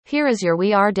Here is your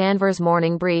We Are Danvers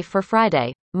morning brief for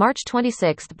Friday, March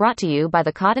 26th, brought to you by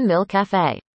the Cotton Mill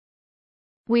Cafe.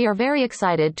 We are very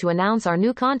excited to announce our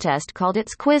new contest called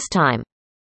It's Quiz Time.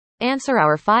 Answer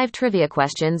our 5 trivia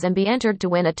questions and be entered to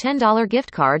win a $10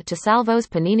 gift card to Salvo's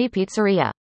Panini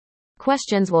Pizzeria.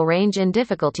 Questions will range in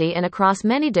difficulty and across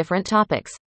many different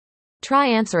topics. Try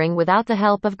answering without the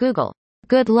help of Google.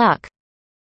 Good luck!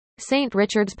 St.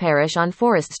 Richard's Parish on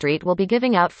Forest Street will be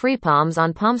giving out free palms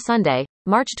on Palm Sunday,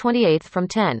 March 28th from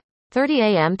 10:30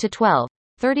 a.m. to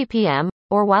 12:30 p.m.,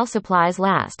 or while supplies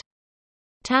last.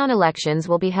 Town elections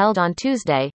will be held on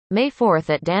Tuesday, May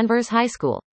 4th at Danvers High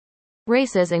School.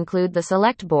 Races include the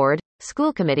Select Board,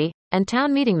 School Committee, and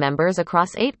Town Meeting members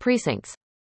across 8 precincts.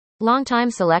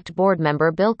 Longtime Select Board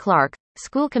member Bill Clark,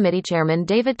 School Committee Chairman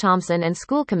David Thompson and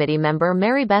School Committee member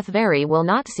Mary Beth Very will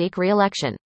not seek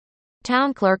re-election.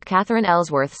 Town Clerk Catherine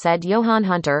Ellsworth said Johan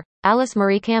Hunter, Alice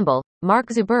Marie Campbell, Mark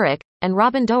Zuburek, and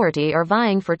Robin Doherty are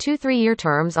vying for 2 3-year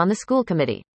terms on the school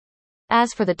committee.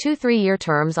 As for the 2 3-year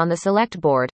terms on the Select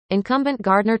Board, incumbent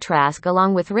Gardner Trask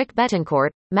along with Rick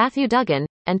Betancourt, Matthew Duggan,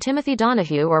 and Timothy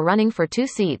Donahue are running for 2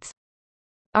 seats.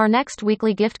 Our next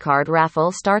weekly gift card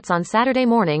raffle starts on Saturday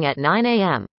morning at 9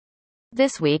 a.m.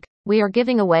 This week, we are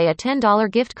giving away a $10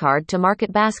 gift card to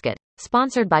Market Basket,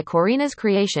 sponsored by Corina's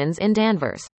Creations in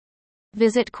Danvers.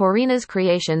 Visit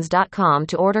corinascreations.com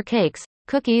to order cakes,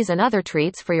 cookies and other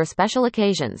treats for your special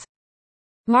occasions.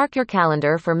 Mark your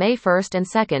calendar for May 1st and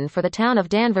 2nd for the Town of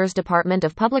Danvers Department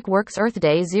of Public Works Earth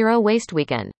Day Zero Waste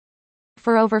Weekend.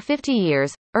 For over 50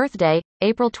 years, Earth Day,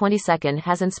 April 22nd,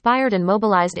 has inspired and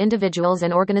mobilized individuals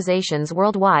and organizations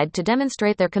worldwide to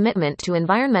demonstrate their commitment to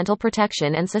environmental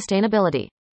protection and sustainability.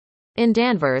 In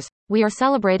Danvers, we are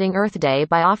celebrating Earth Day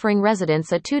by offering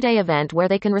residents a 2-day event where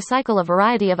they can recycle a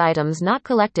variety of items not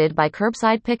collected by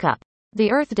curbside pickup.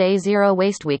 The Earth Day Zero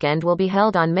Waste Weekend will be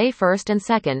held on May 1st and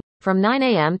 2nd, from 9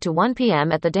 a.m. to 1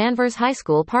 p.m. at the Danvers High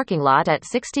School parking lot at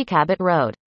 60 Cabot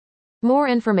Road. More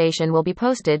information will be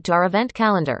posted to our event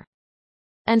calendar.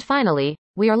 And finally,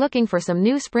 we are looking for some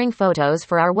new spring photos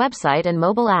for our website and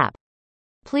mobile app.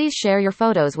 Please share your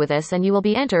photos with us and you will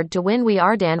be entered to win We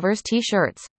Are Danvers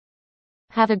t-shirts.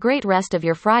 Have a great rest of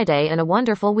your Friday and a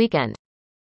wonderful weekend.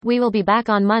 We will be back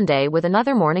on Monday with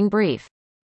another morning brief.